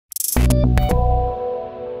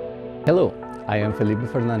Hello, I am Felipe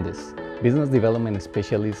Fernandez, Business Development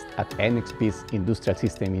Specialist at NXP's Industrial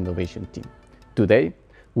System Innovation Team. Today,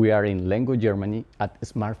 we are in Lengo, Germany at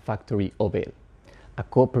Smart Factory OBEL, a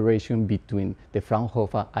cooperation between the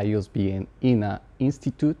Fraunhofer IOSB-INA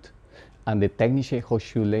Institute and the Technische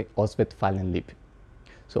Hochschule Ostwestfalen-Lippe.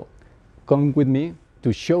 So, come with me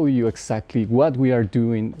to show you exactly what we are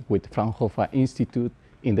doing with Fraunhofer Institute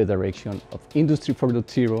in the direction of Industry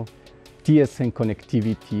 4.0, TSN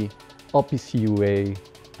connectivity, OPC-UA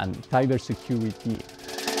and Cybersecurity.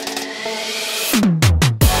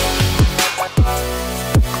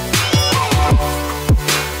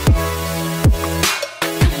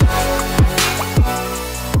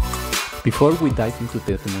 Before we dive into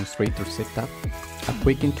the demonstrator setup, a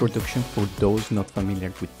quick introduction for those not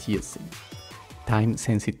familiar with TSN.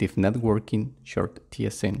 Time-sensitive networking, short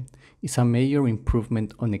TSN, is a major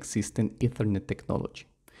improvement on existing Ethernet technology.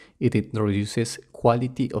 It introduces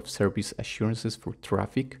quality of service assurances for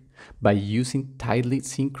traffic by using tightly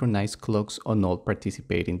synchronized clocks on all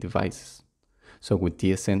participating devices. So with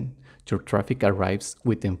TSN, your traffic arrives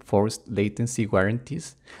with enforced latency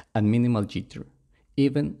guarantees and minimal jitter,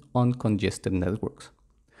 even on congested networks.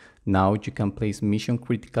 Now you can place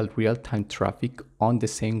mission-critical real-time traffic on the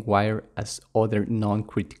same wire as other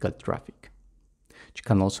non-critical traffic. You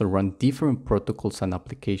can also run different protocols and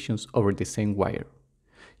applications over the same wire,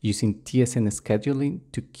 using TSN scheduling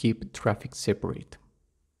to keep traffic separate.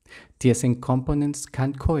 TSN components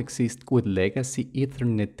can coexist with legacy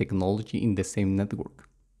Ethernet technology in the same network.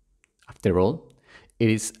 After all, it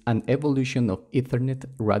is an evolution of Ethernet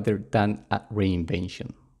rather than a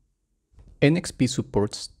reinvention. NXP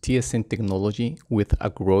supports TSN technology with a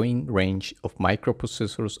growing range of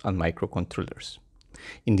microprocessors and microcontrollers.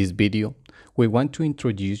 In this video, we want to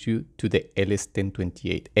introduce you to the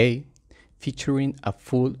LS1028A, featuring a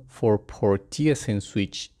full 4-port TSN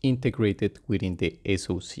switch integrated within the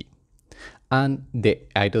SoC, and the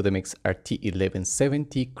i.MX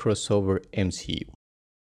RT1170 crossover MCU.